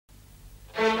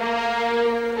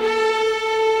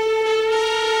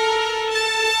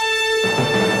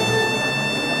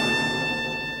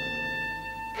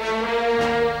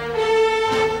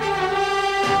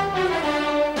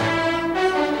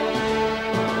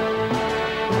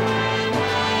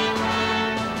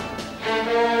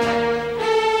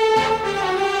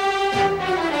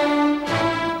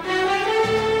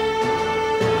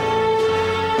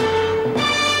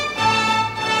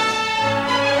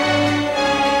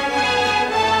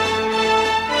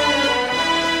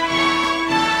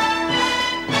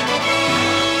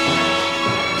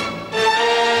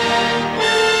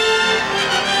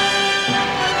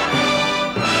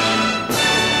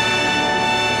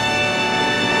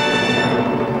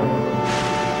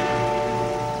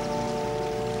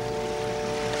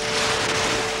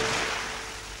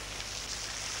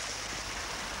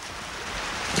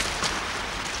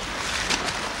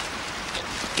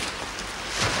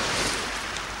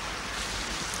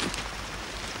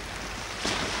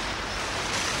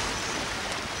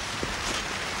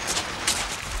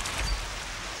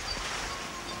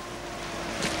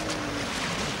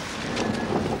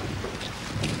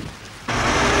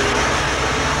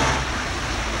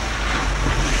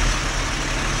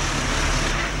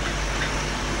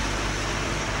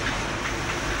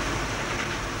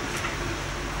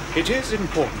It is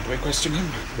important we question him.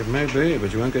 It may be,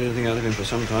 but you won't get anything out of him for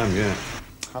some time yet.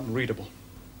 Unreadable.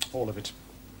 All of it.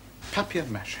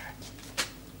 Papier-mâché.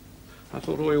 I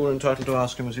thought all you were entitled to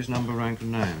ask him was his number, rank,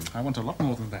 and name. I want a lot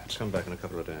more than that. Come back in a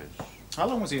couple of days. How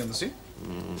long was he in the sea?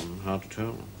 Hard to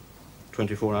tell.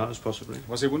 24 hours, possibly.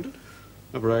 Was he wounded?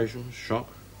 Abrasions, shock.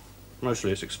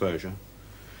 Mostly it's exposure.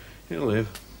 He'll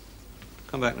live.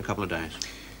 Come back in a couple of days.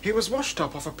 He was washed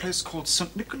up off a place called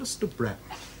St. Nicholas de Brem.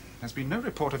 There's been no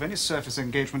report of any surface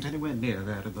engagement anywhere near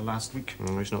there in the last week.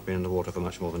 He's not been in the water for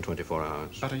much more than 24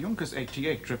 hours. But a Junkers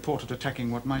 88 reported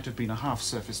attacking what might have been a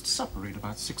half-surfaced submarine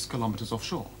about 6 kilometers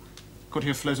offshore. Could he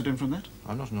have floated in from that?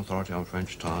 I'm not an authority on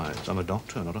French tides. I'm a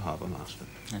doctor, not a harbour master.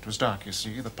 It was dark, you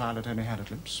see. The pilot only had a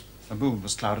glimpse. The moon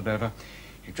was clouded over.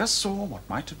 He just saw what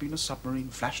might have been a submarine,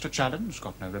 flashed a challenge,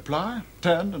 got no reply,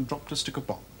 turned and dropped a stick of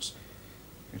bombs.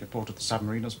 He reported the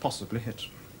submarine as possibly hit.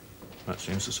 That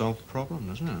seems to solve the problem,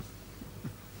 doesn't it?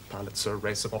 Pilots are a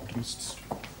race of optimists.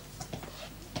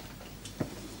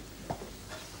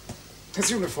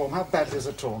 His uniform, how badly is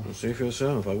it torn? Well, see for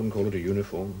yourself. I wouldn't call it a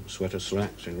uniform. Sweater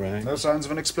slacks in rags. No signs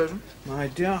of an explosion? My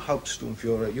dear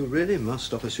Hauptsturmführer, you really must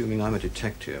stop assuming I'm a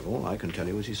detective. All I can tell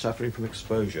you is he's suffering from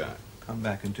exposure. Come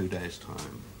back in 2 days'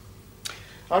 time.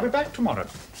 I'll be back tomorrow.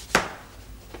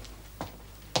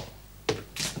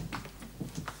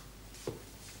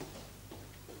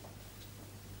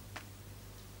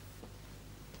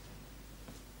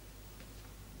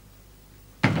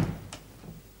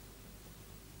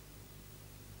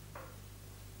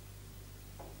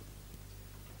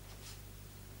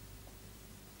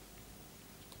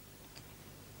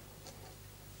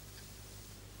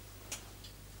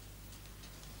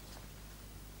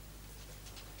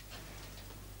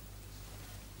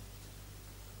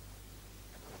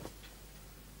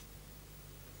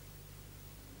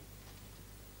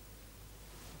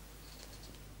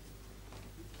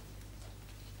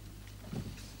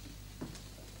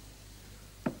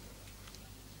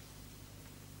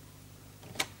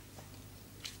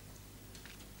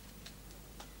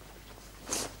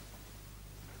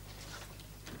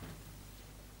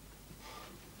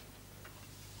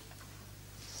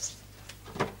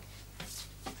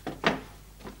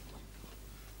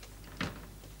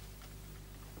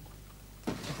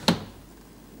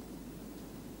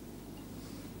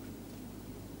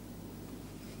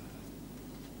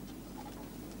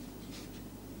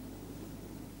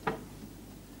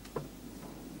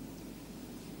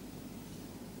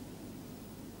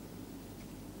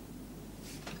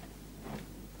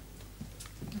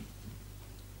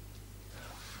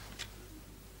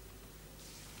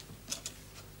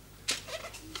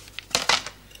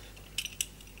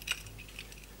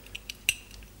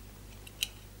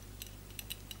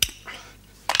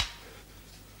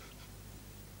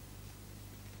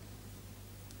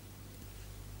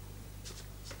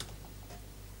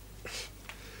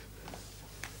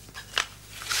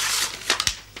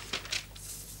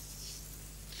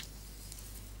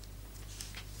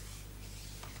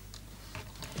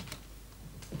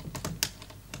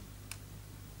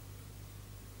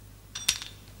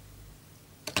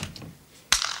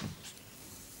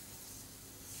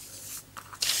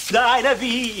 Deine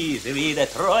Wiese wieder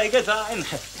treu sein.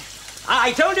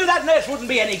 I told you that nurse wouldn't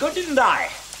be any good, didn't I?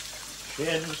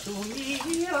 Willst du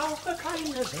mir auch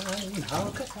keine sein,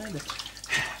 auch keine...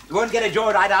 You won't get a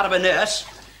joyride out of a nurse,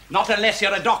 not unless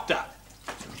you're a doctor.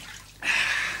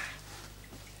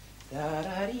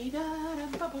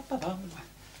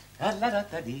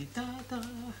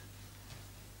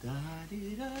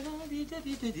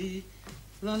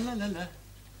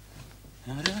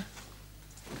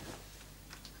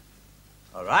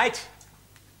 All right.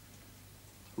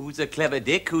 Who's a clever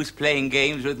dick who's playing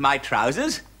games with my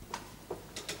trousers?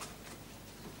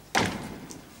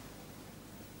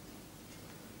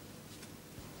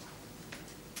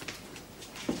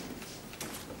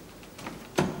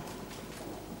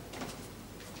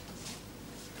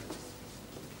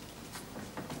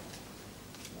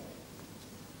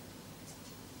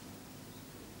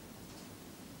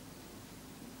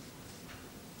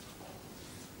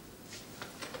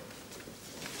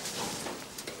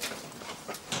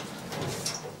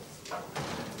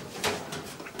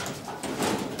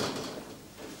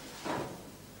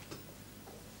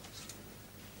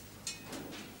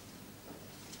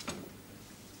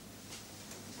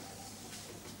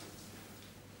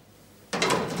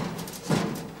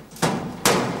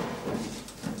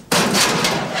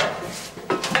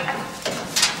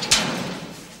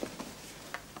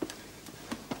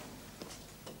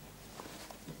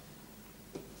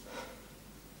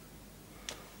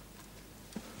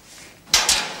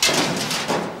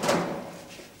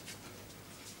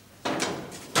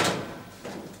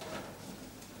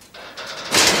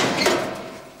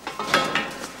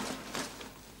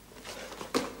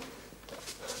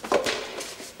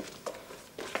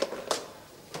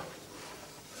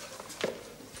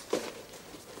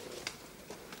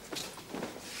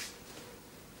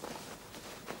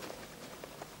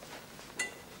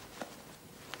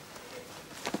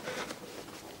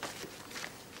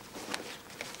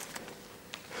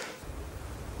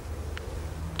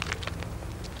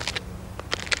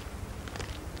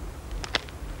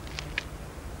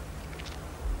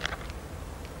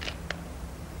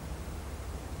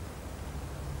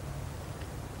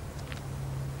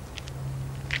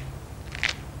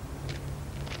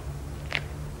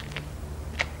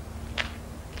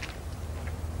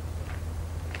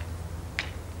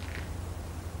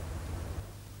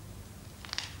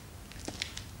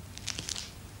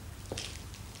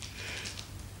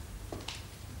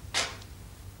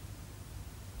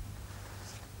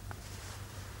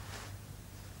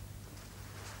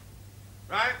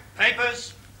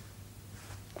 Papers.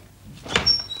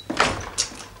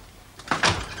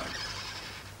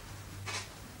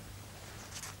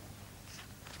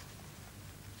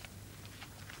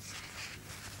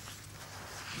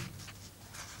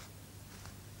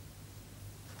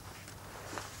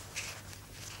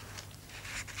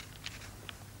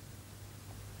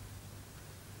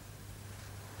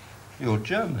 You're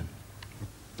German.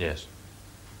 Yes.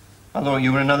 I thought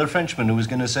you were another Frenchman who was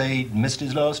going to say he'd missed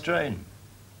his last train.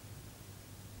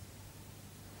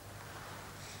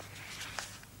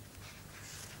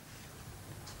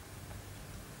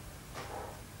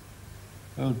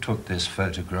 Who took this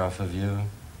photograph of you?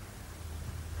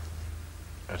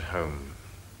 At home.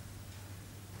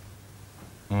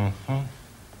 Mm-hmm.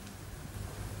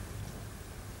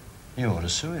 You ought to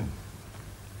sue him.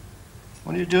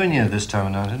 What are you doing here this time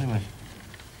of night, anyway?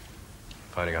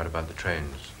 Finding out about the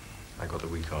trains. I got the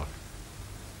week off.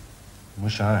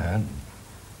 Wish I had.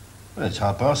 Well, it's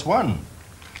 1:30.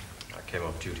 I came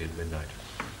off duty at midnight.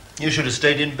 You should have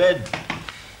stayed in bed.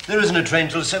 There isn't a train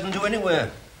till 7 to anywhere.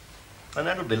 And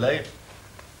that'll be late.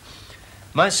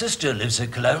 My sister lives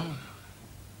at Cologne.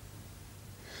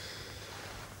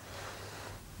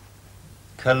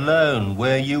 Cologne,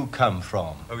 where you come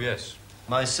from. Oh, yes.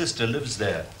 My sister lives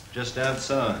there, just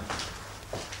outside.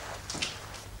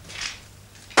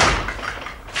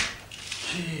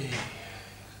 Gee,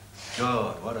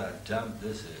 God, what a dump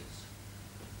this is.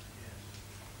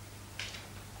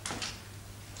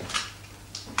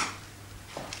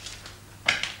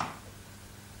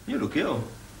 You look ill.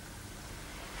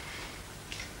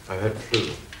 I had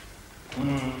flu.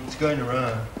 It's going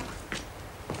around.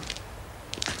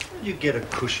 Where'd you get a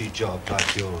cushy job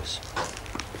like yours?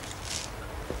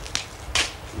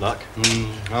 Luck?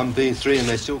 I'm B3 and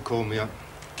they still call me up.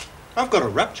 I've got a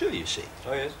rupture, you see.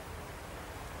 Oh, yes.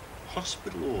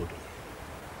 Hospital orderly.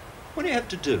 What do you have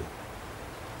to do?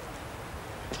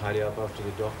 Tidy up after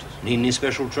the doctors. Need any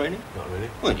special training? Not really.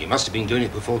 Well, you must have been doing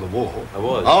it before the war. I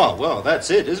was. Oh, well, that's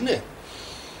it, isn't it?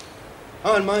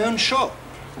 I had my own shop.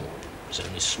 It was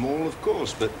only small, of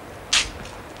course, but...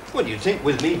 Well, you'd think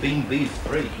with me being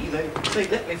B3,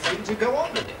 they'd let me free to go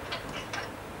on with it.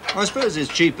 I suppose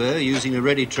it's cheaper using a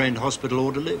ready-trained hospital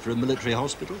orderly for a military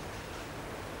hospital.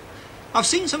 I've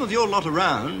seen some of your lot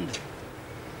around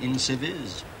in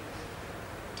civis.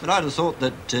 But I'd have thought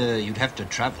that you'd have to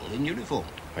travel in uniform.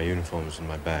 My uniform's in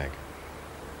my bag.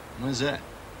 Where's that?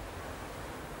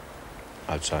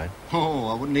 Outside. Oh,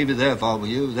 I wouldn't leave it there if I were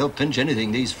you. They'll pinch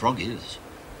anything, these froggies.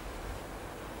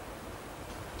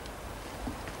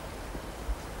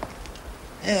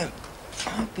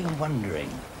 I've been wondering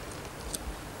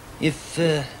if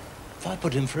I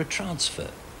put him for a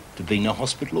transfer to being a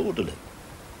hospital orderly.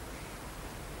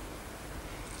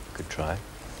 Could try.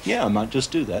 Yeah, I might just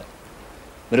do that.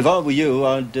 But if I were you,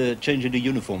 I'd change into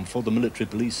uniform before the military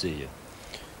police see you.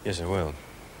 Yes, I will.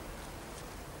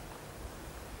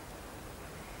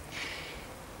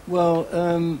 Well,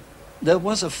 there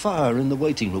was a fire in the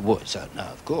waiting room. Well, it's out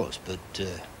now, of course, but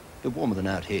a bit warmer than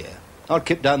out here. I'd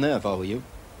keep down there if I were you.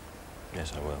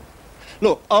 Yes, I will.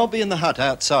 Look, I'll be in the hut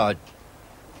outside.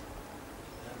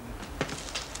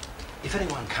 If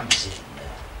anyone comes in,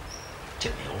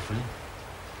 tip me off, will you?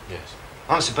 Yes.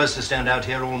 I'm supposed to stand out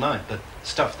here all night, but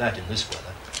stuff that in this weather.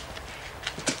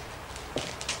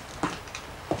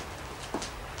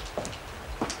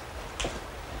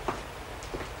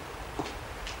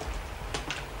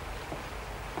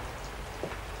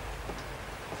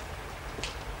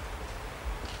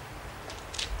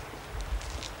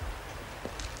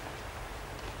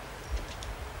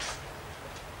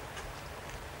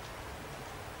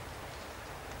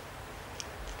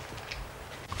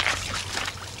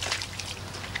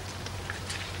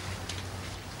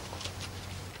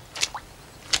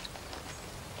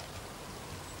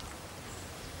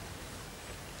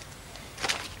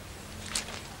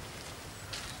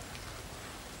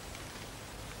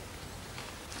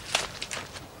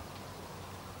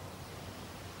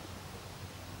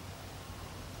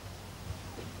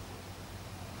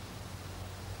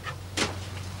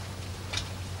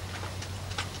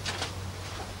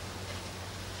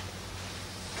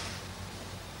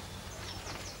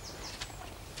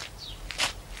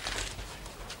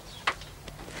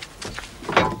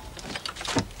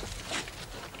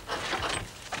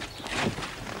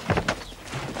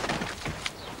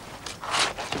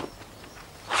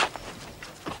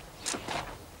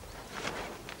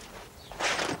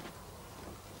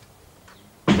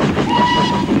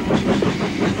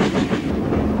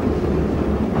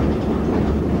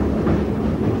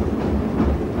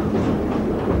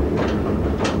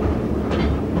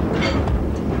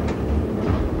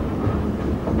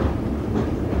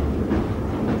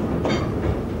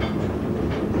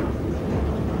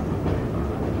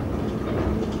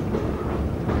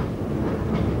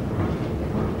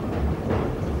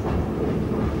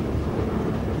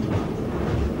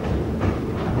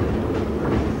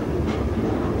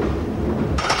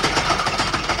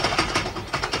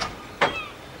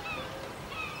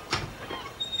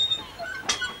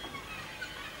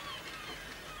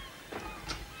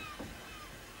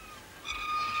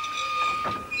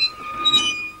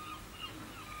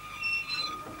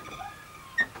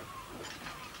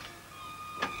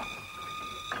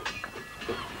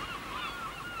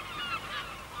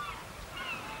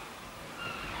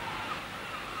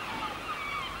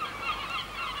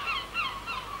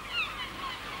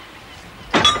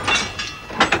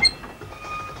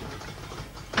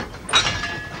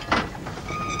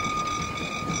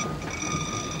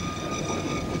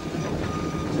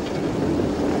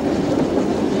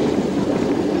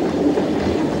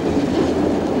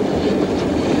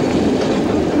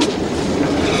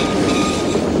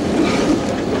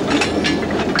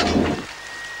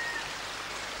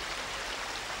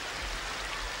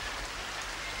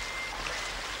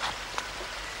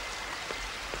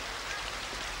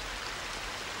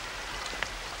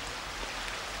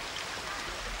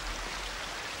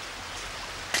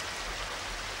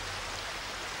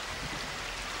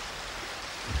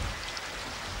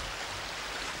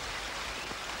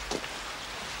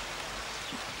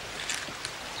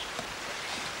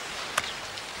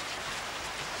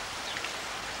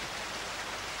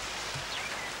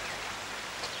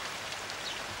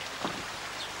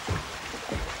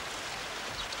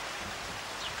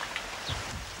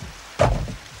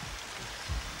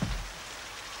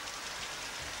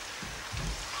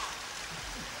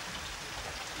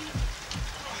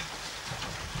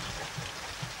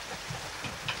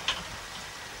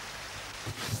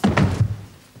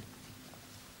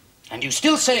 you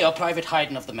still say you're Private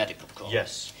Hayden of the Medical Corps?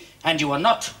 Yes. And you are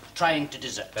not trying to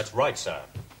desert? That's right, sir.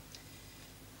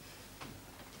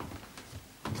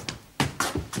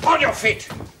 On your feet!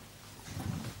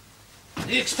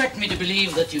 Do you expect me to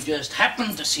believe that you just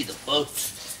happened to see the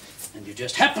boat and you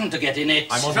just happened to get in it?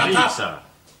 I'm on leave, sir.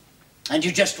 And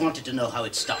you just wanted to know how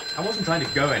it started? I wasn't trying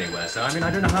to go anywhere, sir. I mean,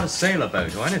 I don't know how to sail a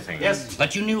boat or anything. Yes.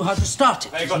 But you knew how to start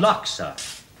it. Very good. Luck, sir.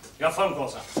 Your phone call,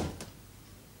 sir.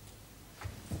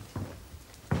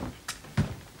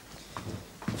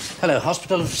 Hello,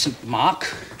 Hospital of St.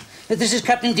 Mark. This is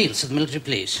Captain Deals of the Military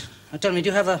Police. Now tell me, do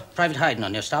you have a Private Hayden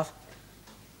on your staff?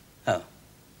 Oh.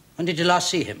 When did you last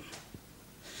see him?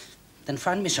 Then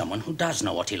find me someone who does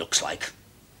know what he looks like.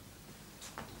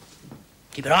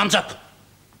 Keep your arms up.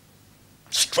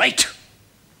 Straight.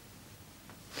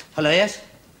 Hello, yes?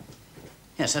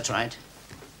 Yes, that's right.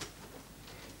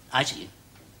 I see.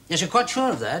 Yes, you're quite sure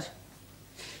of that?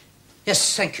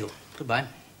 Yes, thank you. Goodbye.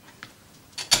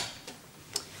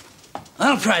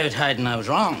 Well, Private Hayden, I was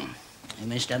wrong. You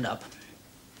may stand up.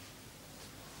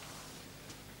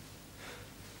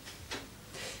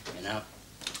 You know,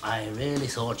 I really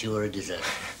thought you were a deserter.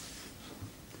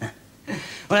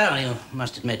 Well, you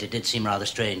must admit it did seem rather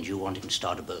strange you wanting to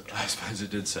start a boat. I suppose it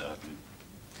did, sir.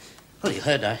 Well, you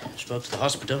heard I spoke to the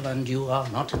hospital, and you are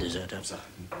not a deserter. Sir.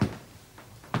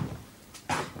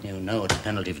 You know what the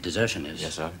penalty for desertion is.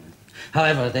 Yes, sir.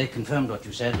 However, they confirmed what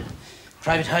you said.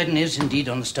 Private Hayden is indeed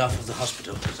on the staff of the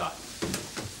hospital. Sir.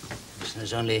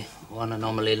 There's only one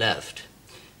anomaly left.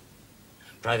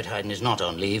 Private Hayden is not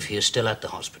on leave. He is still at the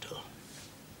hospital.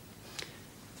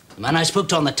 The man I spoke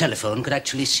to on the telephone could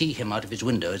actually see him out of his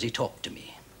window as he talked to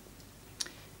me.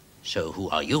 So who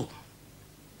are you?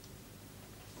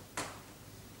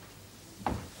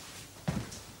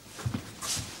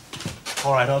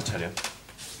 All right, I'll tell you.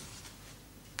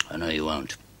 Oh, no, you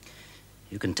won't.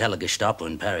 You can tell a Gestapo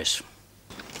in Paris.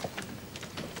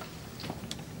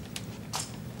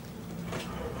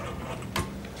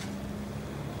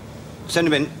 Send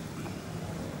him in.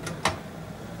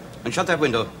 And shut that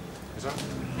window. Yes, sir.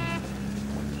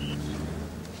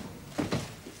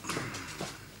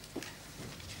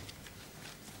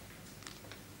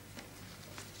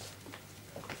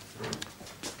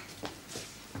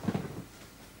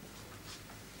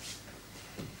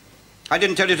 I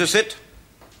didn't tell you to sit.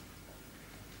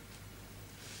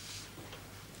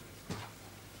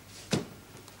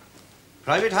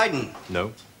 Private Hayden.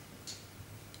 No.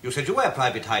 You said you were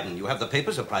Private Hayden. You have the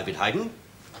papers of Private Hayden.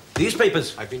 These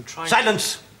papers. I've been trying...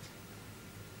 Silence!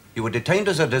 You were detained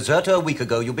as a deserter a week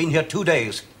ago. You've been here 2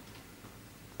 days.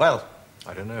 Well?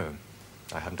 I don't know.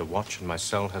 I haven't a watch and my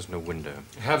cell has no window.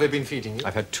 Have they been feeding you?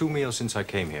 I've had 2 meals since I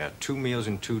came here. 2 meals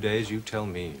in 2 days, you tell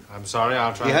me. I'm sorry,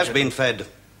 I'll try. He has been fed.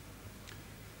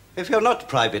 If you're not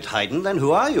Private Hayden, then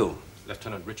who are you?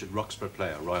 Lieutenant Richard Roxburgh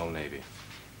Player, Royal Navy.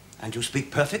 And you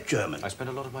speak perfect German. I spent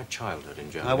a lot of my childhood in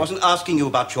Germany. I wasn't asking you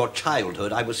about your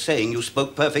childhood. I was saying you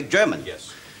spoke perfect German.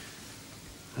 Yes.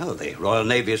 Oh, the Royal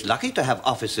Navy is lucky to have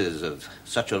officers of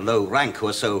such a low rank who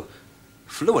are so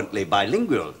fluently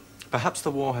bilingual. Perhaps the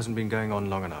war hasn't been going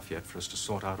on long enough yet for us to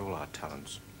sort out all our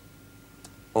talents.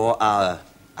 Or our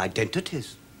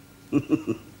identities.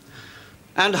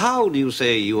 And how do you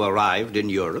say you arrived in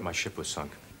Europe? My ship was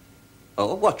sunk.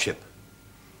 Oh, what ship?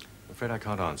 I'm afraid I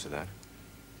can't answer that.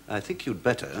 I think you'd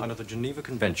better. Under the Geneva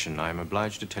Convention, I am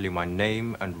obliged to tell you my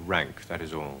name and rank, that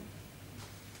is all.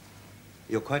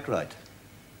 You're quite right.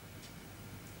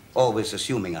 Always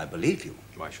assuming I believe you.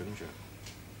 Why shouldn't you?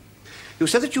 You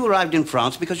said that you arrived in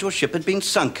France because your ship had been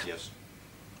sunk. Yes.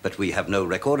 But we have no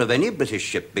record of any British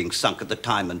ship being sunk at the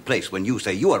time and place when you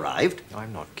say you arrived.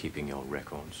 I'm not keeping your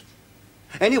records.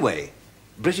 Anyway,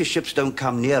 British ships don't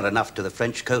come near enough to the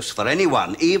French coast for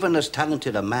anyone, even as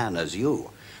talented a man as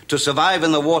you, to survive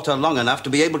in the water long enough to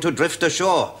be able to drift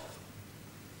ashore.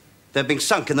 They're being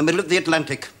sunk in the middle of the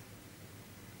Atlantic.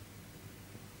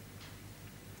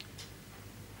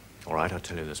 All right, I'll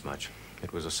tell you this much.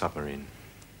 It was a submarine.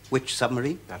 Which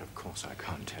submarine? That, of course, I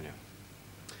can't tell you.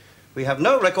 We have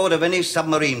no record of any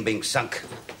submarine being sunk.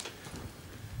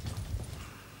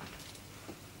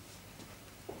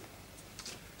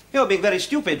 You're being very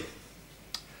stupid.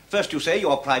 First you say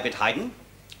you're Private Hayden.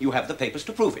 You have the papers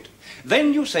to prove it.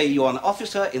 Then you say you're an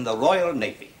officer in the Royal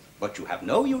Navy. But you have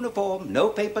no uniform, no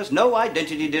papers, no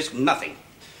identity disc, nothing.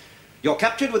 You're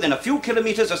captured within a few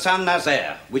kilometers of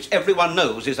Saint-Nazaire, which everyone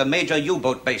knows is a major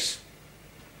U-boat base.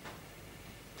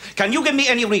 Can you give me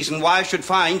any reason why I should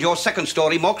find your second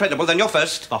story more credible than your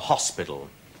first? The hospital.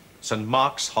 St.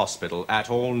 Mark's Hospital at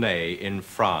Aulnay in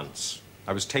France.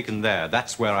 I was taken there.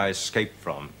 That's where I escaped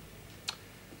from.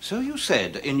 So you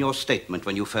said in your statement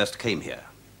when you first came here.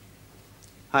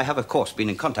 I have, of course, been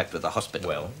in contact with the hospital.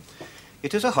 Well?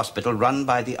 It is a hospital run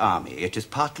by the army. It is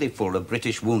partly full of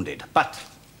British wounded, but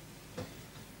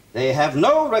they have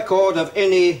no record of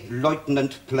any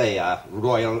lieutenant player,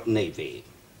 Royal Navy.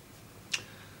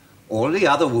 All the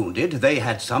other wounded, they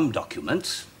had some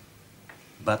documents,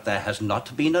 but there has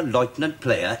not been a lieutenant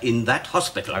player in that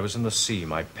hospital. I was in the sea.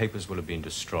 My papers will have been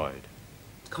destroyed.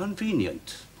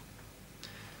 Convenient.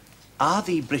 Are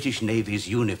the British Navy's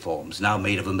uniforms now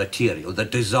made of a material that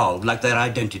dissolved like their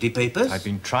identity papers? I've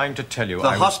been trying to tell you.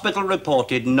 The hospital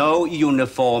reported no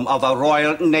uniform of a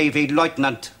Royal Navy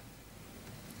lieutenant.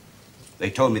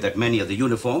 They told me that many of the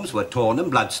uniforms were torn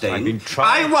and bloodstained. I've been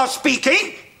trying... I was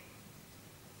speaking!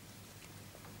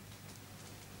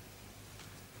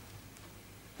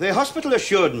 The hospital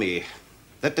assured me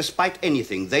that despite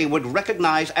anything, they would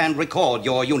recognize and record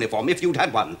your uniform if you'd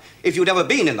had one, if you'd ever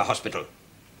been in the hospital.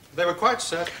 They were quite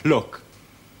certain. Look.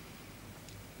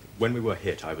 When we were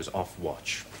hit, I was off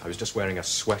watch. I was just wearing a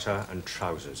sweater and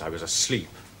trousers. I was asleep.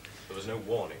 There was no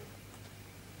warning.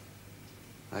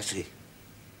 I see.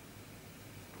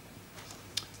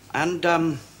 And,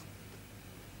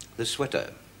 the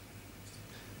sweater,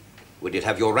 would it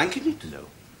have your rank in it? No.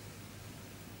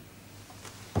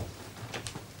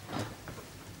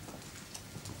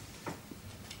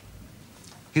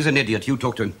 He's an idiot. You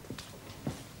talk to him.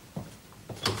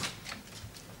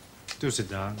 Do sit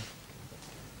down.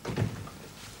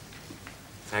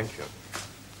 Thank you.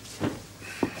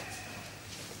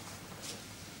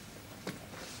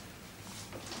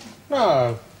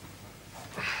 No.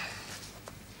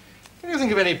 Can you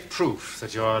think of any proof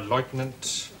that you're a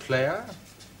lieutenant player?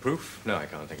 Proof? No, I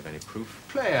can't think of any proof.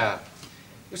 Player.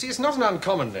 You see, it's not an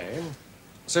uncommon name.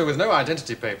 So with no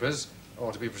identity papers,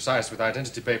 or to be precise, with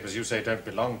identity papers you say don't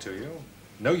belong to you,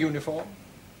 no uniform,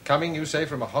 coming, you say,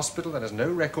 from a hospital that has no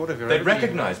record of your... They'd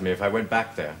recognize me if I went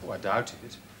back there. Oh, I doubt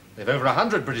it. They've over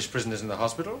 100 British prisoners in the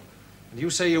hospital, and you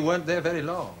say you weren't there very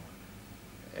long.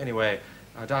 Anyway,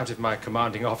 I doubt if my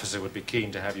commanding officer would be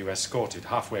keen to have you escorted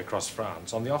halfway across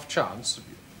France on the off chance of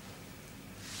you...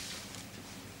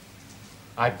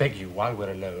 I beg you, while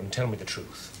we're alone, tell me the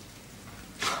truth.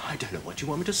 I don't know what you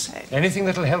want me to say. Anything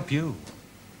that'll help you.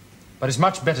 But it's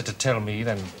much better to tell me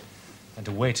than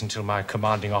to wait until my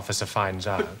commanding officer finds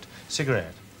out.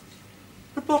 Cigarette.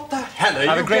 But what the hell are you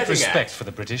I have a great getting respect at? for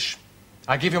the British.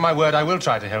 I give you my word I will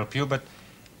try to help you, but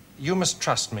you must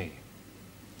trust me.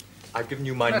 I've given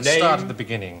you my Let's name. start at the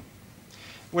beginning.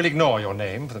 We'll ignore your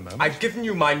name for the moment. I've given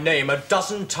you my name a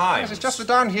dozen times. Yes, it's just that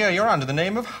down here you're under the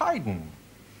name of Haydn.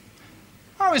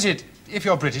 How is it, if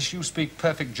you're British, you speak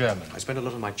perfect German? I spent a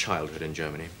lot of my childhood in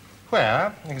Germany.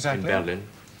 Where, exactly? In Berlin.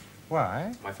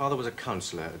 Why? My father was a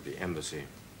counselor at the embassy.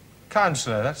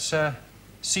 Counselor, that's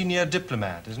senior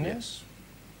diplomat, isn't it? Yes.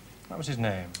 What was his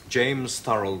name? James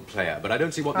Thurl Player, but I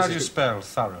don't see what How this do you is. spell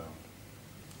thorough?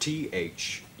 Thurrrrold.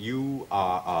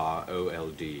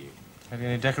 Have you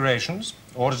any decorations?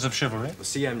 Orders of chivalry? The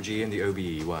CMG and the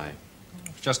OBE, why?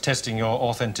 Just testing your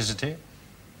authenticity.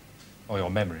 Or your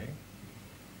memory.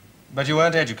 But you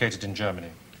weren't educated in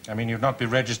Germany. I mean, you'd not be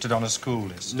registered on a school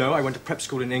list. No, I went to prep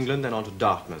school in England, then on to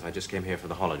Dartmouth. I just came here for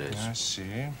the holidays. I see.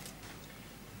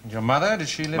 And your mother, did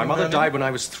she live My in mother Berlin? died when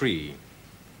I was 3.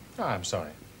 Oh, I'm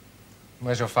sorry.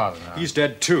 Where's your father now? He's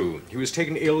dead too. He was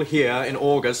taken ill here in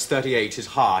August 38, his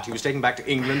heart. He was taken back to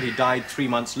England. He died 3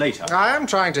 months later. I am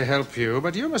trying to help you,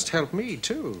 but you must help me,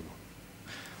 too.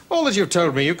 All that you've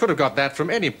told me, you could have got that from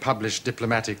any published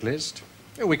diplomatic list.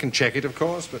 We can check it, of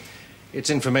course, but it's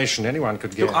information anyone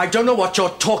could get. Look, I don't know what you're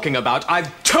talking about.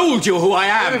 I've told you who I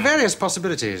am. There are various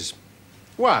possibilities.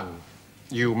 One,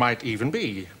 you might even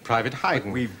be Private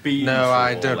Haydn. We've been No, through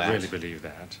I all don't that. really believe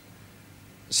that.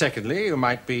 Secondly, you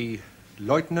might be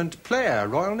Lieutenant Player,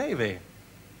 Royal Navy.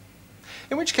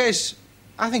 In which case,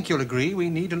 I think you'll agree we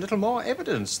need a little more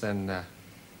evidence than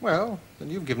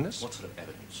you've given us. What sort of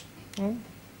evidence?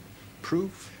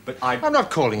 Proof. But I'm not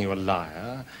calling you a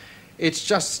liar. It's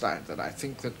just that I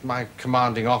think that my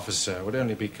commanding officer would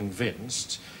only be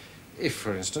convinced if,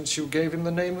 for instance, you gave him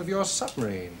the name of your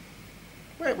submarine,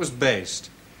 where it was based,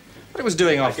 what it was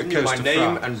doing off the I've given coast you of my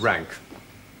name France. and rank.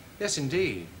 Yes,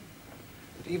 indeed.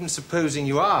 But even supposing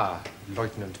you are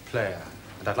Lieutenant Player,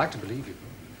 and I'd like to believe you,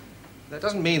 that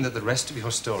doesn't mean that the rest of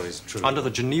your story is true. Under the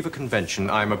Geneva Convention,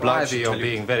 I'm obliged Either to you're tell you...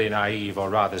 being very naive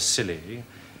or rather silly.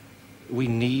 We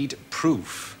need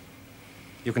proof.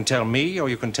 You can tell me, or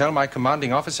you can tell my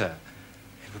commanding officer.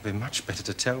 It would be much better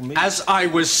to tell me. As I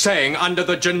was saying, under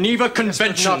the Geneva Yes,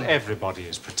 Convention... but not everybody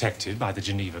is protected by the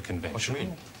Geneva Convention. What do you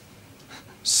mean?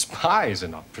 Spies are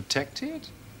not protected.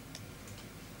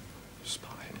 Spy.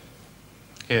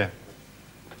 Here,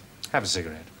 have a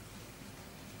cigarette.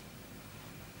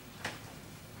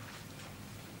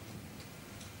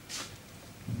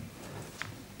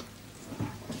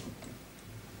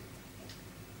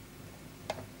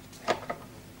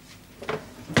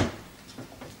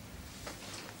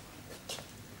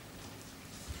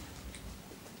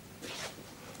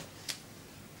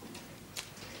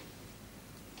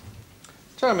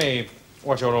 Tell me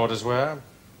what your orders were,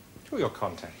 who your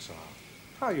contacts are,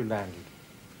 how you landed.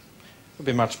 It would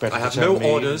be much better I to have tell no me.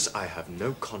 orders, I have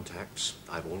no contacts.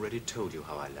 I've already told you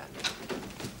how I landed.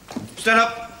 Stand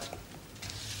up.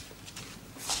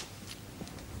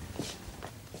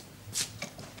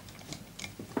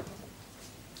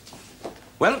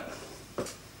 Well?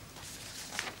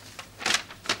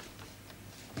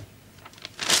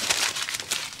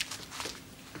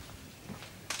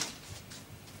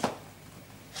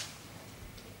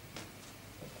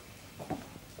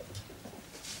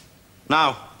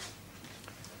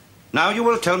 Now you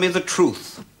will tell me the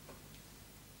truth.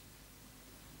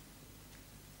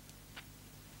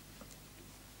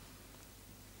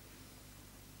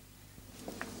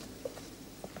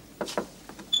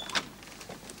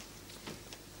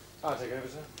 I'll take over,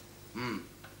 sir.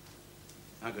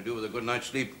 I could do with a good night's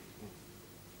sleep.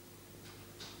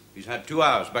 He's had 2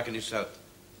 hours back in his cell.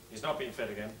 He's not been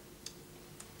fed again.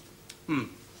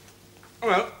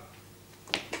 Well,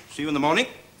 see you in the morning.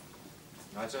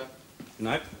 Night, sir. Good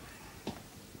night.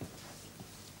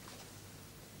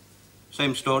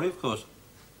 Same story, of course.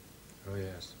 Oh,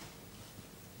 yes.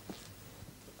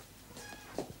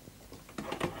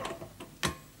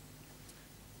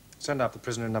 Send up the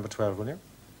prisoner in number 12, will you?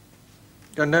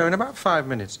 Oh, no, in about 5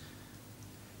 minutes.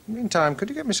 Meantime, could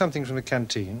you get me something from the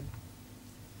canteen?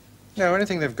 No,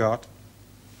 anything they've got.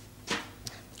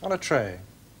 On a tray.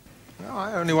 No,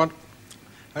 I only want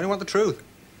the truth.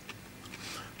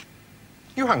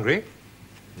 You hungry?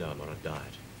 No, I'm on a diet.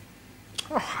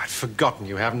 Oh, I'd forgotten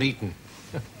you haven't eaten.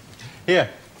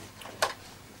 Here.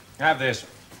 Have this.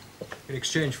 In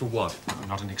exchange for what?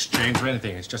 Not in exchange for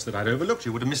anything. It's just that I'd overlooked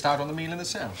you. Would have missed out on the meal in the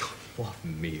cell. What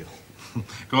meal?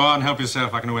 Go on, help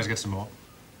yourself. I can always get some more.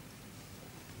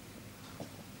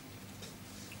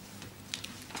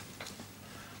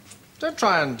 Don't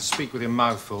try and speak with your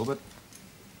mouth full, but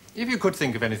if you could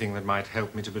think of anything that might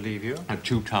help me to believe you. I'm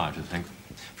too tired to think.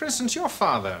 For instance, your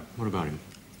father. What about him?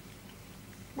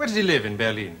 Where did he live in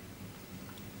Berlin?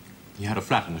 He had a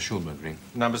flat in the Schulberg Ring.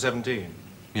 Number 17.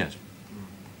 Yes.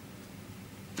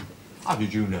 How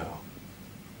did you know?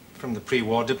 From the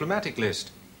pre-war diplomatic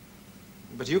list.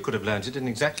 But you could have learnt it in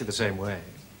exactly the same way.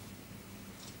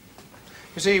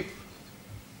 You see,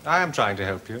 I am trying to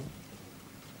help you.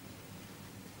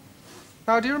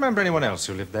 Now, do you remember anyone else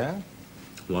who lived there?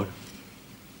 What?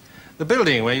 The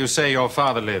building where you say your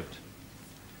father lived.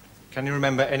 Can you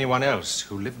remember anyone else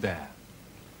who lived there?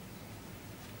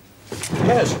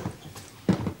 Yes.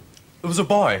 There was a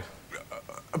boy,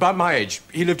 about my age.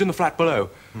 He lived in the flat below.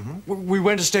 We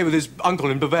went to stay with his uncle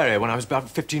in Bavaria when I was about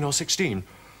 15 or 16.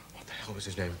 What the hell was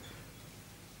his name?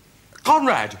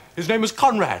 Conrad! His name was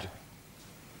Conrad.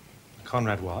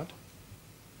 Conrad what?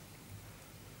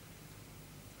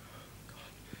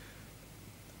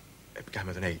 It began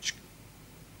with an H.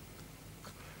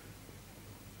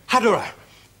 Haderer!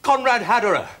 Conrad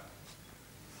Haderer!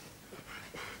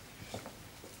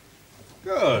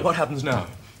 Good. What happens now?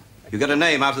 You get a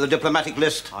name out of the diplomatic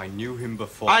list. I knew him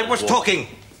before. I was talking.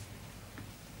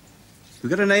 You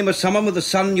get a name of someone with a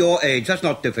son your age. That's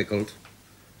not difficult.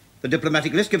 The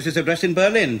diplomatic list gives his address in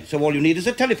Berlin, so all you need is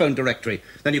a telephone directory.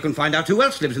 Then you can find out who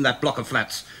else lives in that block of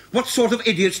flats. What sort of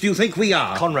idiots do you think we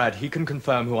are? Conrad, he can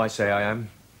confirm who I say I am.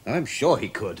 I'm sure he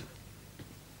could.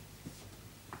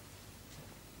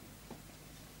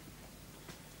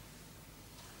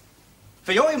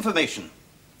 For your information,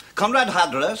 Conrad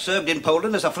Haderer served in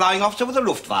Poland as a flying officer with the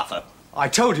Luftwaffe. I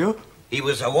told you. He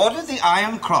was awarded the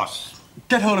Iron Cross.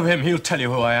 Get hold of him, he'll tell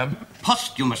you who I am.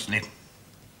 Posthumously.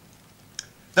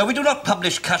 Though we do not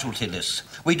publish casualty lists,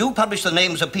 we do publish the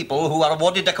names of people who are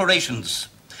awarded decorations.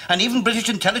 And even British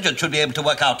intelligence should be able to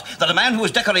work out that a man who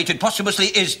was decorated posthumously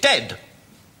is dead.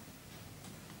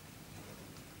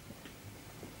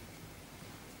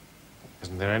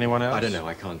 Isn't there anyone else? I don't know,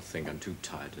 I can't think. I'm too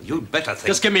tired. You'd better think.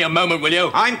 Just give me a moment, will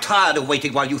you? I'm tired of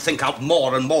waiting while you think out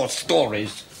more and more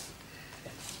stories.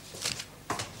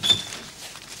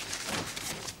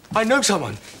 I know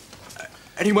someone.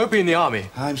 And he won't be in the army.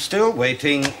 I'm still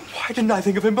waiting. Why didn't I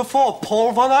think of him before?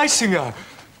 Paul Von Eissinger.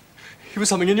 He was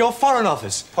something in your foreign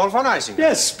office. Paul Von Eissinger?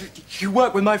 Yes, you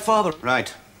worked with my father.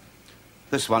 Right.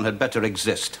 This one had better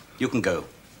exist. You can go.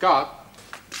 Guard.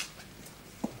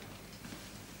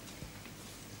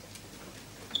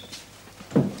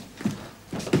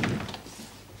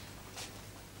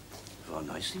 Von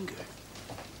Eissinger.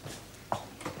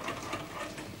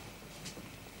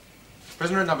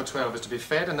 Prisoner number 12 is to be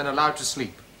fed and then allowed to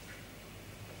sleep.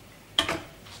 That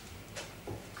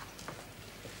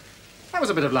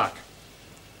was a bit of luck.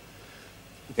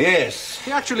 Yes.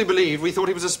 He actually believed we thought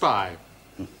he was a spy.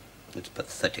 It's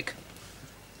pathetic.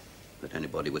 that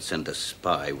anybody would send a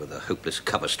spy with a hopeless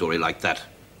cover story like that.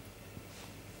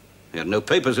 He had no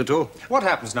papers at all. What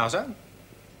happens now, sir?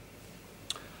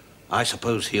 I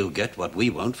suppose he'll get what we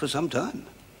won't for some time.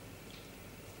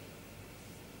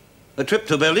 A trip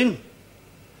to Berlin?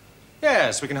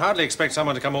 Yes, we can hardly expect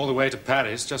someone to come all the way to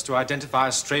Paris just to identify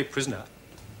a stray prisoner.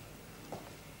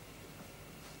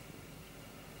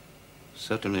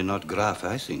 Certainly not Graf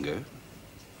Eissinger.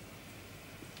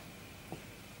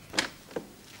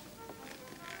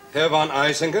 Herr Von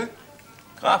Eissinger?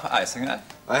 Graf Eissinger?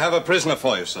 I have a prisoner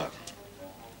for you, sir.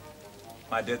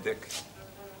 My dear Dick,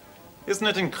 isn't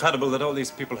it incredible that all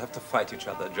these people have to fight each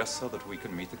other just so that we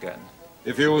can meet again?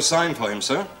 If you will sign for him,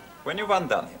 sir. When you've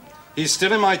undone him. He's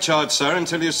still in my charge, sir,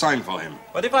 until you sign for him.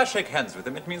 But if I shake hands with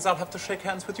him, it means I'll have to shake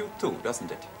hands with you too,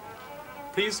 doesn't it?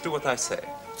 Please do what I say.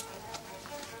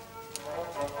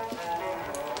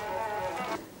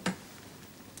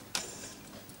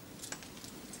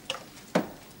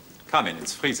 Come in,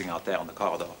 it's freezing out there on the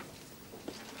corridor.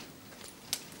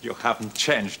 You haven't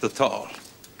changed at all.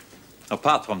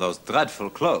 Apart from those dreadful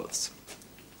clothes.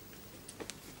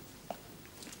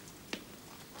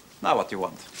 Now what do you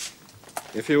want?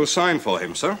 If you will sign for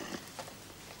him, sir.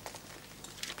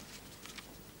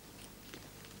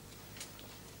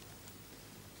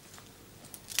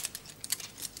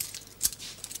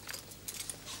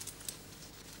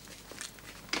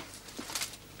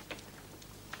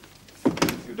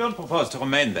 You don't propose to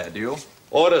remain there, do you?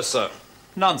 Orders, sir.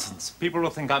 Nonsense. People will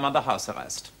think I'm under house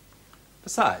arrest.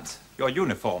 Besides, your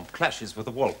uniform clashes with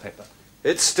the wallpaper.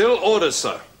 It's still orders,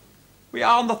 sir. We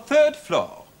are on the 3rd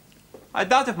floor. I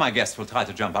doubt if my guest will try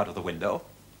to jump out of the window.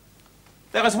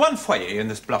 There is one foyer in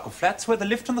this block of flats where the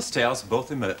lift and the stairs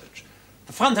both emerge.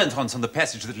 The front entrance and the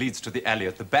passage that leads to the alley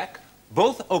at the back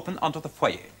both open onto the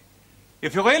foyer.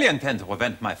 If you really intend to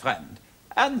prevent my friend,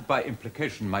 and by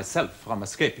implication myself, from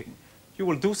escaping, you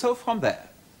will do so from there.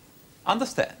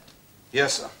 Understand?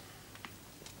 Yes, sir.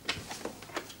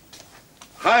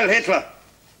 Heil Hitler!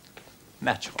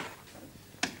 Naturally.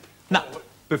 Now,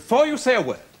 before you say a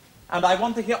word, and I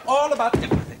want to hear all about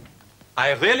everything,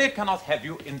 I really cannot have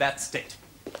you in that state.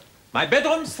 My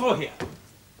bedroom's through here.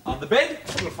 On the bed,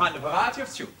 you will find a variety of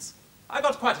suits. I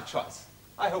got quite a choice.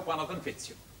 I hope one of them fits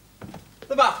you.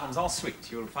 The bathroom's en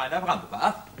suite. You will find a veranda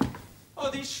bath. Oh,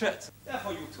 these shirts, they're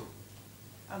for you too.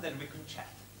 And then we can chat.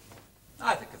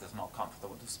 I think it is more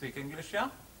comfortable to speak English, yeah?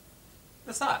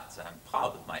 Besides, I'm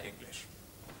proud of my English.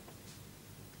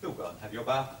 Do go and have your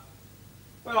bath.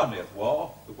 We're only at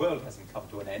war. The world hasn't come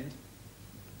to an end.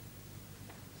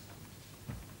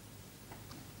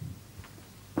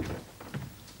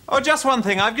 Oh, just one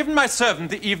thing. I've given my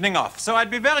servant the evening off, so I'd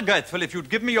be very grateful if you'd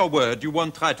give me your word you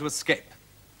won't try to escape.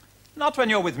 Not when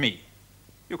you're with me.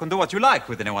 You can do what you like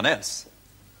with anyone else.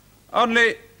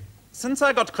 Only, since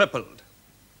I got crippled,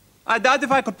 I doubt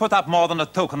if I could put up more than a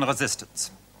token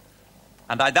resistance.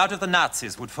 And I doubt if the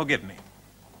Nazis would forgive me.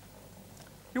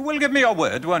 You will give me your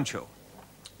word, won't you?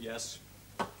 Yes.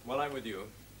 Well, I'm with you.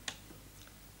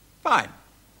 Fine.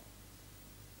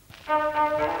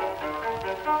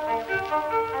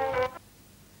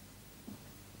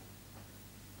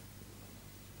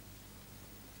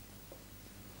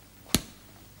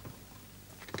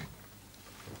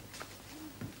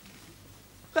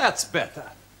 That's better.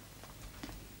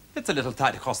 It's a little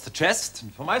tight across the chest,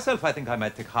 and for myself, I think I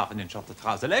might take half an inch off the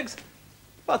trouser legs.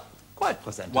 But quite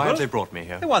presentable. Why have they brought me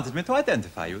here? They wanted me to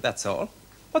identify you, that's all.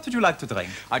 What would you like to drink?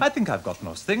 I think I've got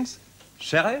most things.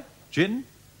 Sherry, gin,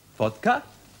 vodka.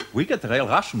 We get real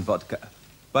Russian vodka,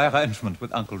 by arrangement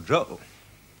with Uncle Joe.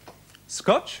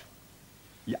 Scotch?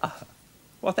 Yeah,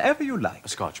 whatever you like. A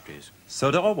scotch, please.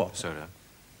 Soda or water? Soda.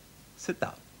 Sit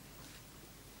down.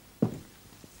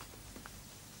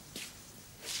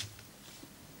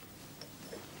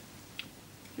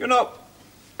 You know,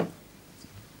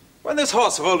 when this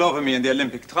horse rolled over me in the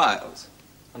Olympic trials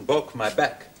and broke my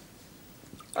back,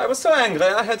 I was so angry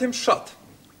I had him shot.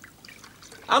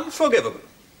 Unforgivable.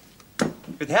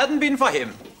 If it hadn't been for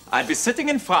him, I'd be sitting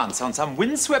in France on some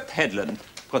windswept headland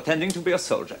pretending to be a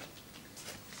soldier.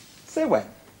 Say when.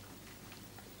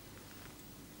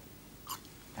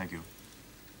 Thank you.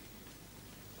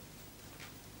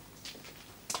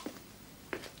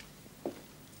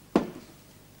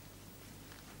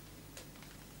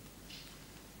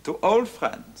 To old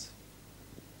friends.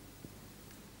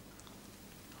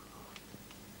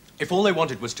 If all they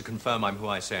wanted was to confirm I'm who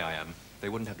I say I am, they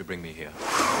wouldn't have to bring me here.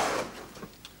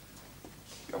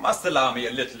 You must allow me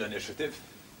a little initiative.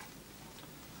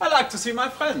 I like to see my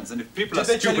friends, and if people are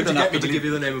Did they tell you stupid to enough get me to believe... give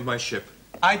you the name of my ship?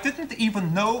 I didn't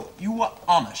even know you were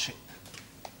on a ship.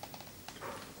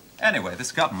 Anyway,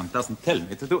 this government doesn't tell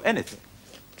me to do anything.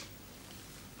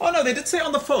 No, they did say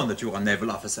on the phone that you were a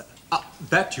naval officer.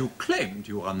 That you claimed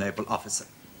you were a naval officer.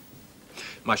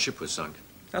 My ship was sunk.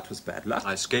 That was bad luck.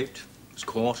 I escaped, was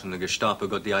caught, and the Gestapo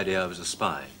got the idea I was a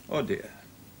spy. Oh, dear.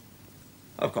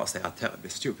 Of course, they are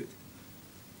terribly stupid.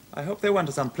 I hope they weren't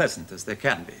as unpleasant as they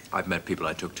can be. I've met people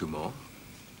I took to more.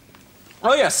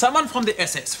 Oh, yes, someone from the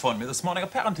SS phoned me this morning.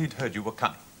 Apparently he'd heard you were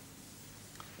coming.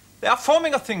 They are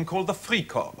forming a thing called the Free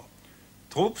Corps.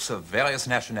 Troops of various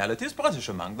nationalities, British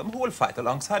among them, who will fight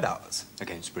alongside ours.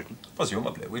 Against Britain?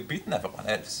 Presumably. We've beaten everyone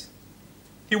else.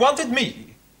 He wanted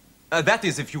me, that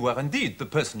is, if you were indeed the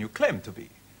person you claimed to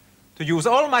be, to use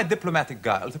all my diplomatic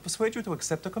guile to persuade you to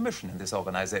accept a commission in this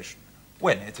organization,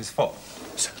 when it is formed.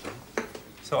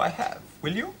 So I have.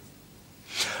 Will you?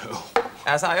 No.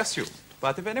 As I assumed.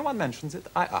 But if anyone mentions it,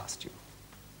 I asked you.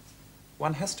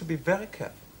 One has to be very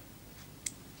careful.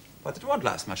 But it won't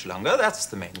last much longer, that's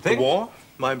the main thing. The war?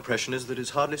 My impression is that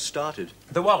it's hardly started.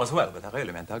 The war as well, but I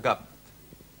really meant our government.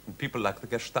 And people like the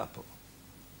Gestapo.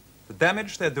 The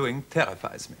damage they're doing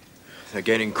terrifies me. They're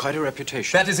gaining quite a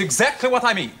reputation. That is exactly what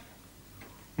I mean.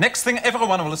 Next thing,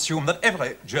 everyone will assume that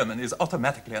every German is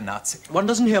automatically a Nazi. One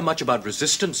doesn't hear much about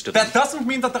resistance to them. That doesn't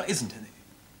mean that there isn't any.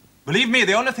 Believe me,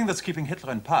 the only thing that's keeping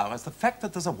Hitler in power is the fact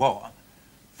that there's a war on.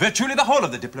 Virtually the whole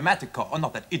of the diplomatic corps,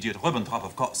 not that idiot Ribbentrop,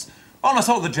 of course. Almost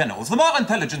all the generals, the more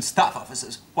intelligent staff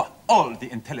officers, well, all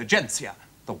the intelligentsia.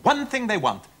 The one thing they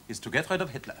want is to get rid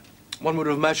of Hitler. One would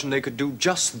have imagined they could do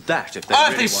just that if they Or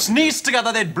really if they sneezed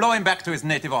together, they'd blow him back to his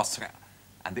native Austria.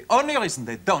 And the only reason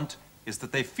they don't is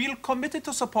that they feel committed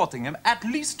to supporting him, at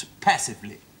least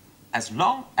passively, as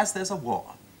long as there's a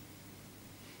war.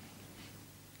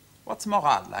 What's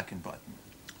morale like in Britain?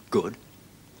 Good.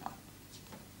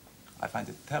 I find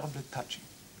it terribly touching.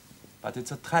 But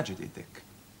it's a tragedy, Dick.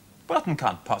 Britain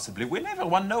can't possibly win.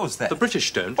 Everyone knows that. The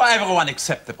British don't. Well, everyone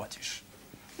except the British.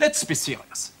 Let's be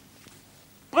serious.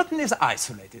 Britain is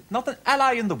isolated, not an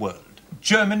ally in the world.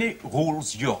 Germany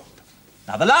rules Europe.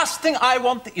 Now, the last thing I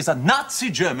want is a Nazi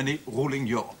Germany ruling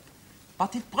Europe.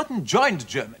 But if Britain joined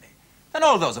Germany, then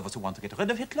all those of us who want to get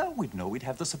rid of Hitler, we'd know we'd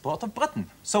have the support of Britain.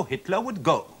 So Hitler would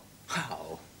go.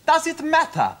 How? Does it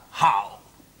matter how?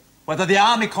 Whether the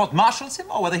army court-martials him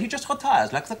or whether he just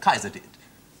retires like the Kaiser did.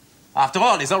 After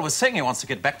all, he's always saying he wants to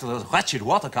get back to those wretched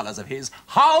watercolors of his.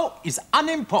 How is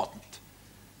unimportant.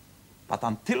 But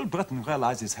until Britain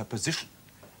realizes her position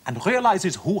and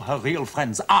realizes who her real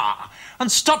friends are and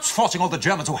stops forcing all the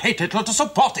Germans who hate Hitler to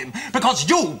support him because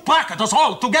you bracket us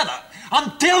all together,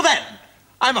 until then,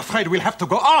 I'm afraid we'll have to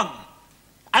go on.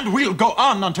 And we'll go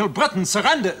on until Britain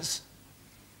surrenders.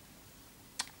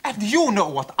 And you know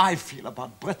what I feel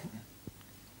about Britain.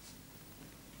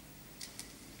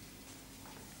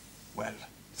 Well,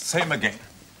 same again.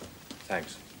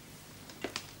 Thanks.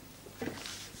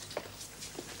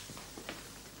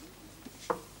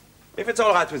 If it's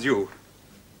all right with you,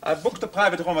 I've booked a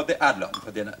private room at the Adlon for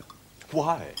dinner.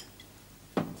 Why?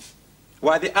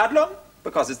 Why the Adlon?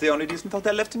 Because it's the only decent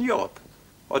hotel left in Europe.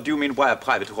 Or do you mean why a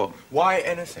private room? Why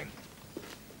anything?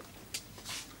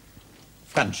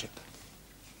 Friendship.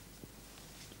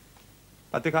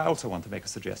 But Dick, I also want to make a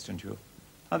suggestion to you.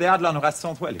 Now, the Adlon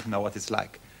restaurant, well, you know what it's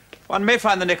like. One may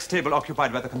find the next table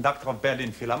occupied by the conductor of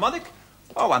Berlin Philharmonic,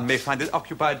 or one may find it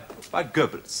occupied by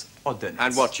Goebbels or Dönitz.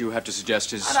 And what you have to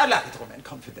suggest is... And I'd like it to remain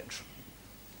confidential.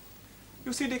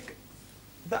 You see, Dick,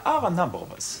 there are a number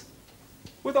of us,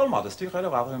 with all modesty,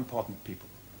 rather important people,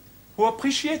 who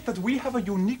appreciate that we have a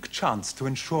unique chance to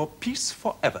ensure peace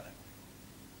forever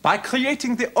by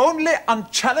creating the only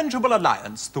unchallengeable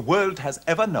alliance the world has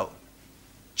ever known.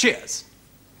 Cheers.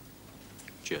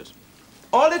 Cheers.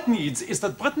 All it needs is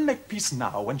that Britain make peace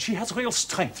now when she has real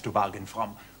strength to bargain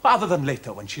from, rather than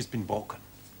later when she's been broken.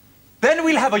 Then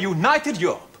we'll have a united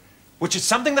Europe, which is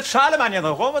something that Charlemagne and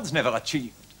the Romans never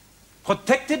achieved.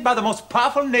 Protected by the most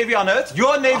powerful navy on earth,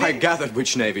 your navy... I gathered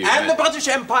which navy you And meant. the British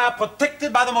Empire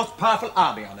protected by the most powerful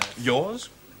army on earth. Yours?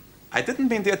 I didn't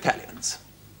mean the Italians.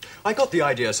 I got the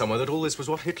idea somewhere that all this was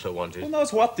what Hitler wanted. Who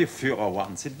knows what the Führer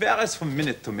wants? It varies from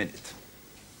minute to minute.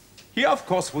 He, of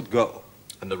course, would go.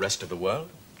 And the rest of the world?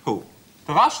 Who?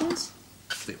 The Russians?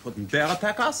 They wouldn't dare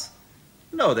attack us.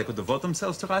 No, they could devote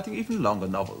themselves to writing even longer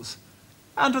novels.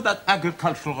 And to that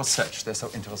agricultural research they're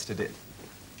so interested in.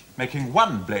 Making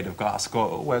one blade of grass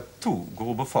grow where two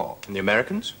grew before. And the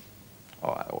Americans?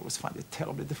 Oh, I always find it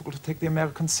terribly difficult to take the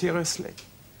Americans seriously.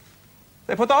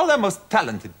 They put all their most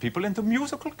talented people into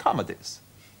musical comedies.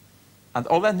 And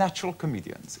all their natural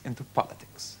comedians into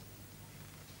politics.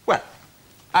 Well,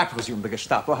 I presume the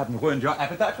Gestapo haven't ruined your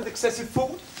appetite with excessive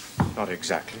food? Not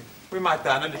exactly. We might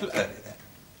dine a little early then.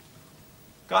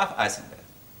 Graf Eisenberg.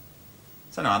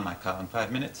 Send on my car in 5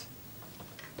 minutes.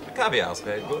 Caviar is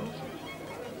very good.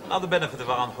 Another benefit of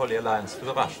our unholy alliance with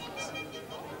the Russians.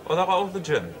 Or there are all the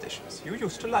German dishes. You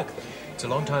used to like them. It's a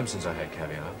long time since I had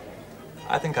caviar.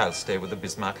 I think I'll stay with the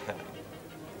Bismarck herring.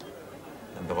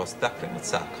 And the roast duckling with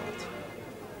sauerkraut.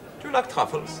 Do you like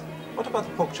truffles? What about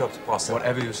the pork chops process?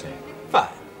 Whatever you say. Fine.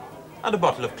 And a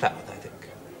bottle of claret, I think.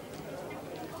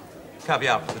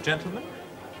 Caviar for the gentleman,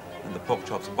 and the pork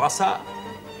chops brassard.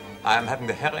 I am having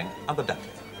the herring and the duckling.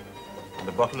 And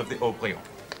a bottle of the Eau Briand.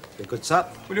 Very good, sir.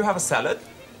 Will you have a salad?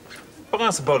 Bring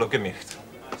us a bowl of gemischt.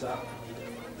 Sir.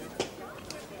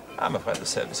 I'm afraid the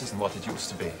service isn't what it used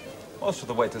to be. Most of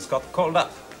the waiters got called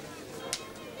up.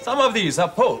 Some of these are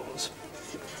Poles.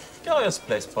 Curious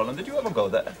place, Poland. Did you ever go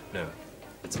there? No.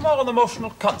 It's more an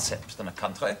emotional concept than a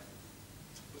country.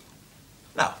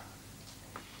 Now,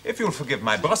 if you'll forgive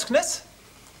my brusqueness,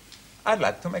 I'd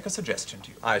like to make a suggestion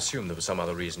to you. I assume there was some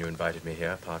other reason you invited me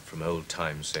here, apart from old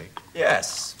time's sake.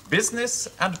 Yes, business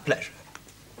and pleasure.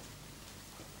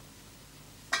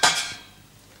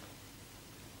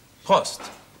 Prost.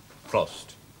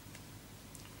 Prost.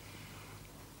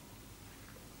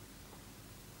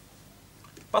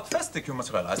 But first, Dick, you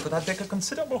must realize that I take a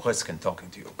considerable risk in talking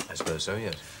to you. I suppose so,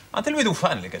 yes. Until we do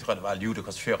finally get rid of our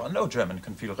ludicrous Führer, no German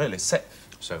can feel really safe.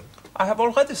 So? I have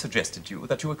already suggested to you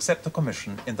that you accept a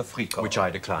commission in the Free Corps. Which I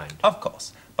declined. Of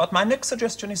course. But my next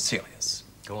suggestion is serious.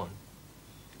 Go on.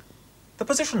 The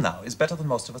position now is better than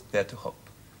most of us dare to hope.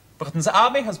 Britain's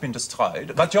army has been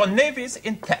destroyed, but your navy is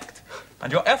intact.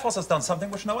 And your air force has done something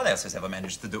which no one else has ever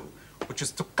managed to do, which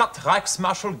is to cut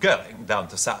Reichsmarshal Goering down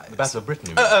to size. The Battle of Britain,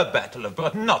 you mean? Battle of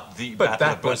Britain, not the But Battle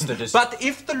that of Britain. was the But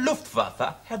if the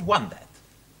Luftwaffe had won that,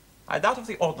 I doubt if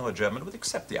the ordinary German would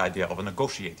accept the idea of a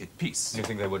negotiated peace. You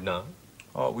think they would now?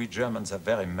 Oh, we Germans are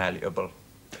very malleable.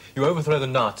 You overthrow the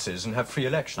Nazis and have free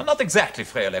elections. Well, not exactly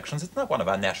free elections. It's not one of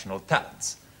our national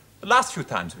talents. The last few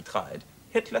times we tried,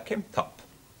 Hitler came top.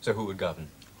 So who would govern?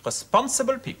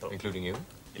 Responsible people. Including you?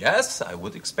 Yes, I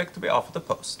would expect to be offered a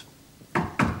post.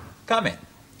 Come in.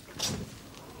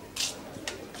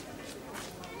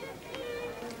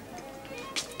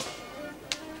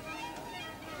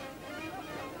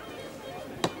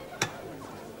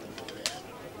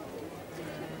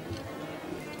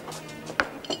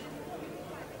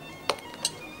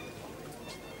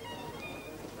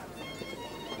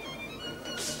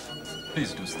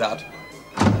 Please do start.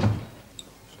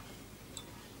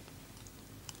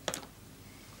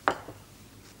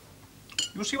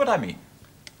 You see what I mean?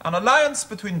 An alliance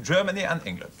between Germany and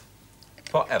England.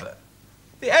 Forever.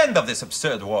 The end of this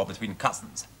absurd war between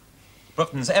cousins.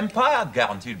 Britain's empire,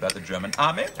 guaranteed by the German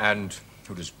army. And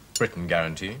who does Britain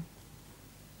guarantee?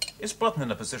 Is Britain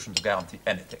in a position to guarantee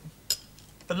anything?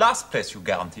 The last place you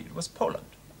guaranteed was Poland.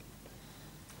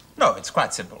 No, it's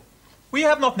quite simple. We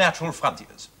have not natural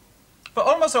frontiers. For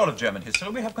almost all of German history,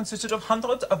 we have consisted of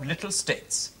hundreds of little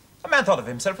states. A man thought of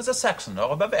himself as a Saxon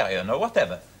or a Bavarian or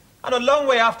whatever. And a long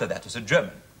way after that as a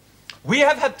German. We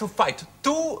have had to fight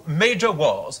 2 major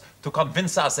wars to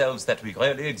convince ourselves that we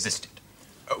really existed.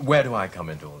 Where do I come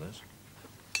into all this?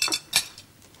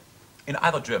 In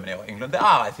either Germany or England, there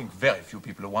are, I think, very few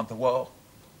people who want a war.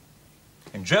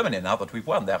 In Germany, now that we've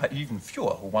won, there are even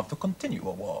fewer who want to continue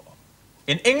a war.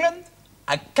 In England,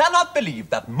 I cannot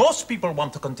believe that most people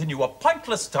want to continue a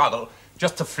pointless struggle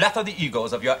just to flatter the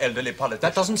egos of your elderly politicians.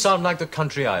 That doesn't sound like the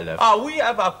country I left. Ah, we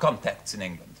have our contacts in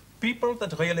England. People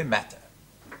that really matter.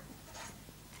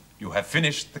 You have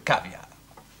finished the caviar.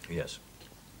 Yes.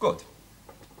 Good.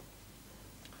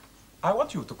 I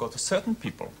want you to go to certain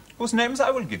people whose names I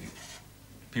will give you.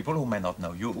 People who may not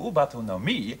know you, but who know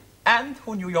me, and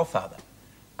who knew your father.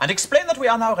 And explain that we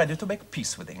are now ready to make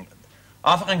peace with England,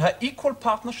 offering her equal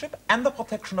partnership and the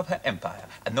protection of her empire.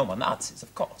 And no more Nazis,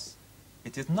 of course.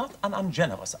 It is not an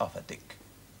ungenerous offer, Dick.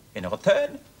 In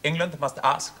return, England must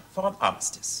ask for an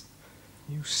armistice.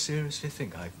 You seriously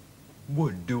think I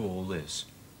would do all this?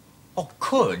 Oh,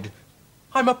 could?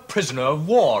 I'm a prisoner of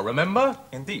war, remember?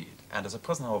 Indeed. And as a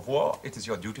prisoner of war, it is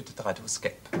your duty to try to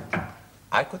escape.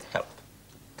 I could help.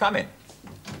 Come in.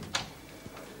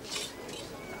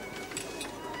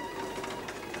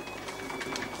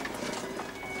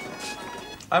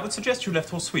 I would suggest you left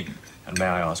for Sweden. And may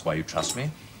I ask why you trust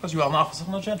me? Because you are an officer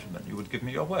and a gentleman. You would give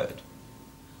me your word.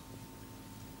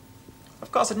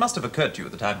 Of course, it must have occurred to you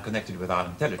that I am connected with our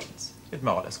intelligence. It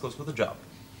more or less goes with the job.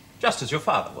 Just as your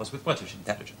father was with British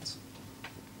intelligence.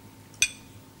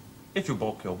 If you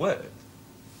broke your word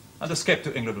and escaped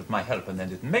to England with my help and then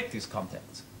didn't make these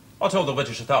contacts, or told the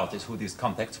British authorities who these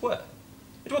contacts were,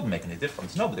 it wouldn't make any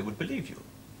difference. Nobody would believe you.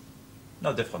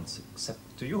 No difference except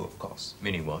to you, of course.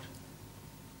 Meaning what?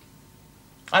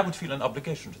 I would feel an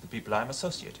obligation to the people I am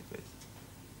associated with.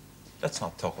 let's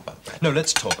not talk about that. No,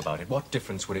 let's talk about it. What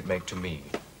difference would it make to me?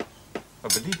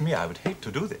 Well, believe me, I would hate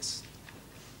to do this.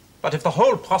 But if the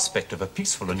whole prospect of a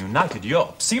peaceful and united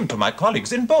Europe seemed to my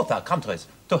colleagues in both our countries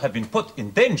to have been put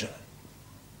in danger,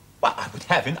 well, I would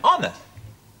have in honor.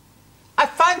 I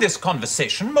find this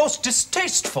conversation most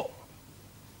distasteful.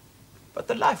 But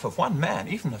the life of one man,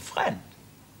 even a friend,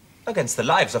 against the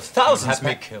lives of thousands have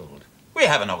me killed. We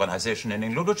have an organization in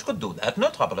England which could do that, no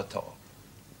trouble at all.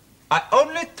 I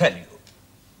only tell you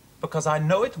because I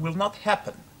know it will not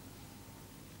happen.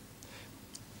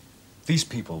 These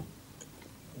people,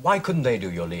 why couldn't they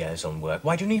do your liaison work?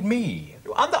 Why do you need me?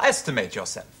 You underestimate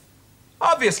yourself.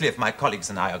 Obviously, if my colleagues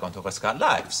and I are going to risk our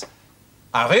lives,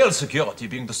 our real security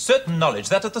being the certain knowledge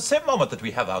that at the same moment that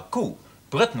we have our coup,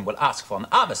 Britain will ask for an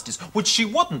armistice, which she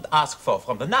wouldn't ask for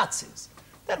from the Nazis.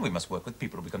 Then we must work with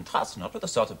people we can trust, not with the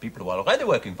sort of people who are already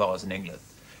working for us in England.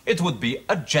 It would be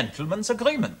a gentleman's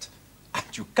agreement.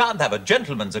 And you can't have a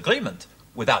gentleman's agreement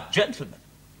without gentlemen.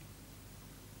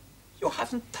 You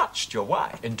haven't touched your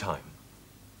wife. In time.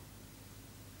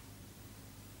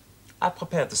 I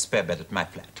prepared the spare bed at my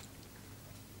flat.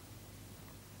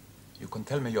 You can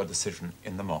tell me your decision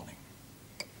in the morning.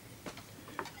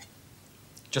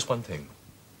 Just one thing.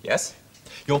 Yes?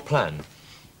 Your plan.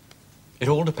 It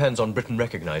all depends on Britain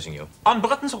recognizing you. On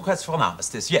Britain's request for an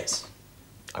armistice, yes.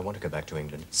 I want to go back to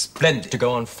England. Splendid. To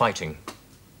go on fighting.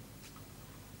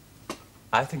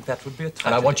 I think that would be a tragedy.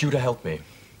 And I want you to help me.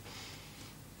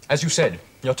 As you said,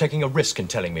 you're taking a risk in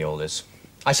telling me all this.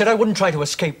 I said I wouldn't try to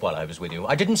escape while I was with you.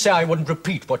 I didn't say I wouldn't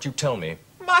repeat what you tell me.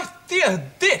 My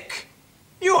dear Dick,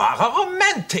 you are a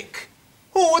romantic.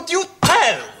 Who would you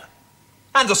tell?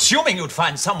 And assuming you'd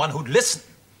find someone who'd listen,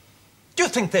 do you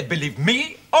think they'd believe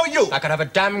me or you? I could have a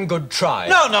damn good try.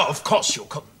 No, of course you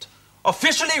couldn't.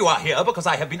 Officially, you are here because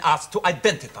I have been asked to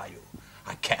identify you.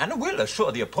 I can and will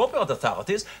assure the appropriate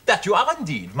authorities that you are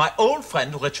indeed my old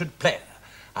friend Richard Player.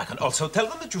 I can also tell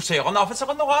them that you say you're an officer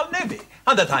in the Royal Navy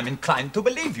and that I'm inclined to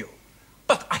believe you.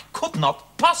 But I could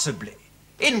not possibly,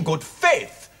 in good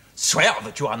faith, swear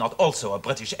that you are not also a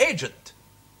British agent.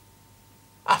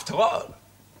 After all,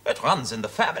 it runs in the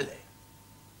family.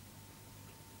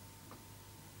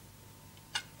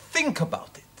 Think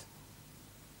about it.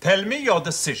 Tell me your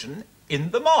decision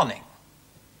in the morning.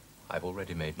 I've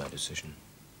already made my decision.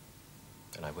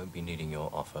 And I won't be needing your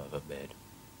offer of a bed.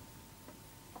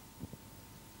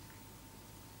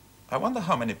 I wonder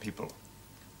how many people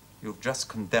you've just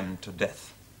condemned to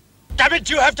death. Damn it,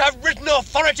 you have to have written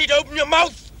authority to open your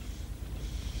mouth!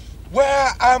 Where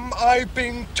am I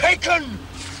being taken?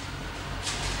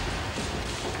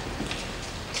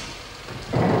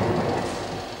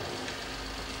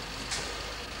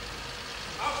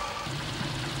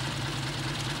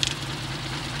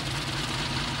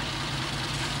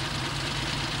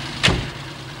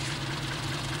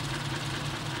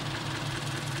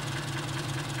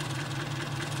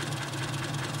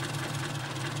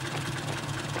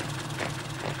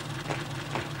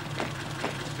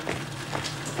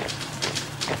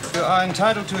 You are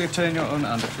entitled to obtain your own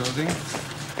underclothing.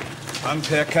 1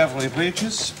 pair cavalry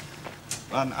breeches,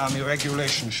 1 army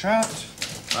regulation shirt,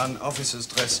 1 officer's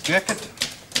dress jacket.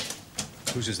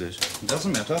 Whose is this?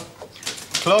 Doesn't matter.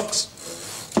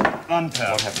 Cloaks, 1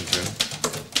 pair. What happened to him?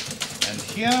 And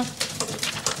here,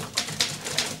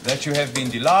 that you have been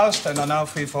deloused and are now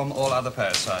free from all other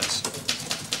parasites.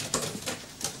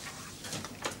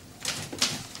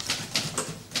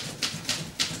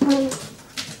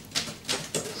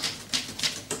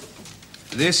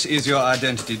 This is your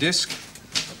identity disc.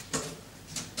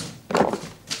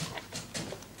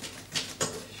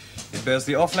 It bears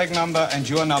the off-leg number and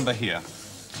your number here.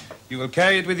 You will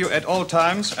carry it with you at all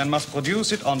times and must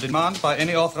produce it on demand by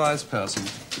any authorized person.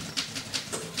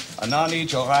 I now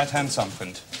need your right-hand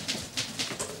thumbprint.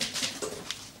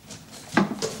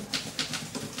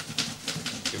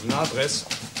 Give an address.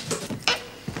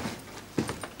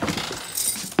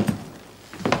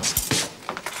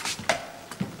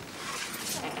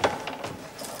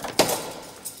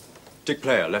 Dick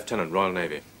Player, Lieutenant, Royal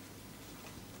Navy.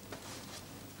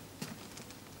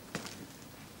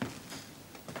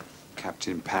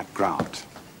 Captain Pat Grant,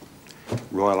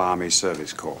 Royal Army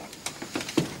Service Corps.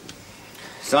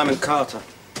 Simon Carter.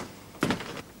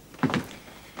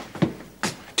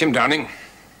 Tim Downing.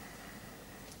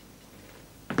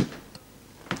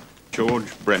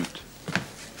 George Brent.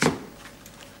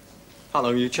 How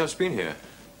long have you chaps been here?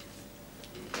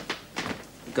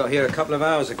 Got here a couple of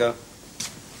hours ago.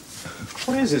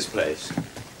 What is this place?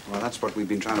 Well, that's what we've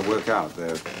been trying to work out.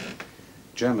 They're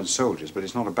German soldiers, but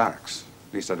it's not a barracks.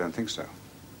 At least I don't think so.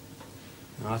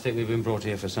 I think we've been brought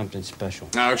here for something special.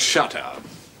 Now, shut up.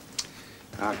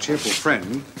 Our cheerful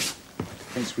friend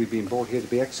thinks we've been brought here to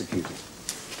be executed.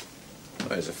 Well,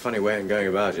 there's a funny way of going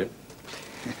about it.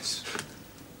 Yes.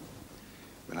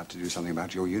 We'll have to do something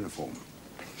about your uniform.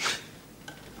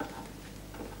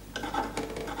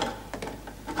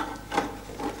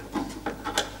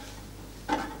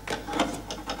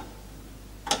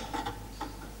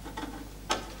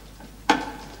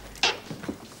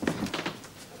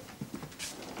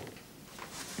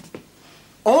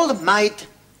 All made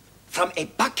from a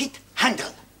bucket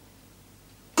handle.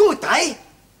 Good, eh?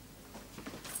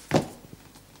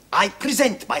 I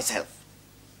present myself.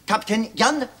 Captain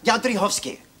Jan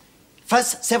Jadrychowski,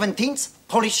 1st 17th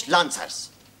Polish Lancers.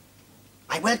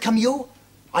 I welcome you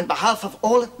on behalf of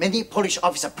all many Polish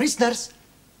officer prisoners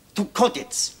to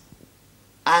Colditz.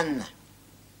 And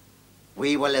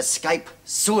we will escape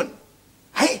soon.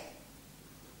 Hey?